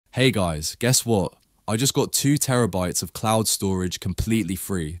Hey guys, guess what? I just got 2 terabytes of cloud storage completely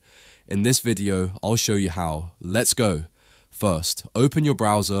free. In this video, I'll show you how. Let's go. First, open your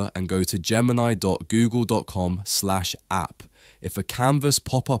browser and go to gemini.google.com/app. If a canvas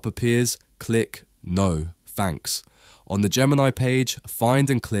pop-up appears, click No, thanks. On the Gemini page, find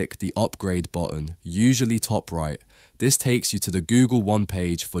and click the upgrade button, usually top right. This takes you to the Google One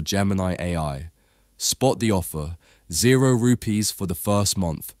page for Gemini AI. Spot the offer, 0 rupees for the first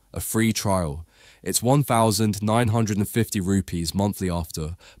month, a free trial. It's 1,950 rupees monthly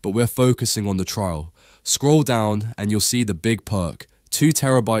after, but we're focusing on the trial. Scroll down and you'll see the big perk, 2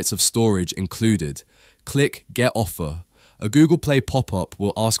 terabytes of storage included. Click Get Offer. A Google Play pop-up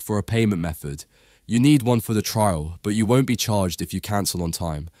will ask for a payment method. You need one for the trial, but you won't be charged if you cancel on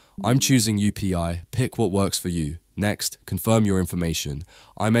time. I'm choosing UPI, pick what works for you. Next, confirm your information.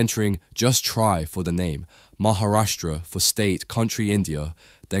 I'm entering Just Try for the name, Maharashtra for state, country India.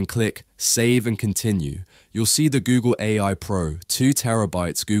 Then click Save and Continue. You'll see the Google AI Pro 2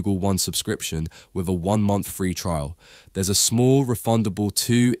 terabytes Google One subscription with a 1-month free trial. There's a small refundable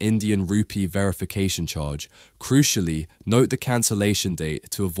 2 Indian rupee verification charge. Crucially, note the cancellation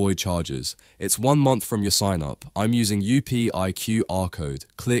date to avoid charges. It's 1 month from your sign up. I'm using UPI QR code.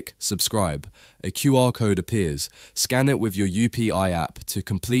 Click Subscribe. A QR code appears. Scan it with your UPI app to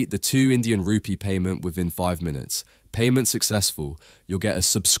complete the 2 Indian rupee payment within 5 minutes. Payment successful. You'll get a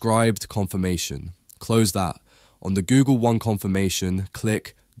subscribed confirmation. Close that. On the Google One confirmation,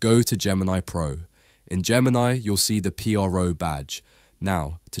 click Go to Gemini Pro. In Gemini, you'll see the PRO badge.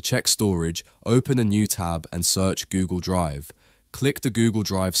 Now, to check storage, open a new tab and search Google Drive. Click the Google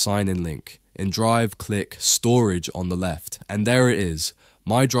Drive sign-in link. In Drive, click Storage on the left, and there it is.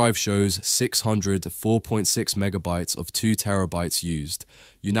 My drive shows 604.6 megabytes of 2 terabytes used.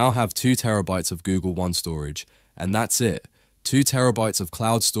 You now have 2 terabytes of Google One storage. And that's it. 2 terabytes of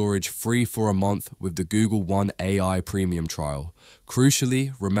cloud storage free for a month with the Google One AI Premium trial.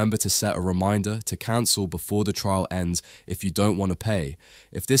 Crucially, remember to set a reminder to cancel before the trial ends if you don't want to pay.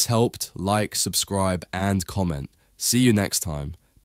 If this helped, like, subscribe, and comment. See you next time.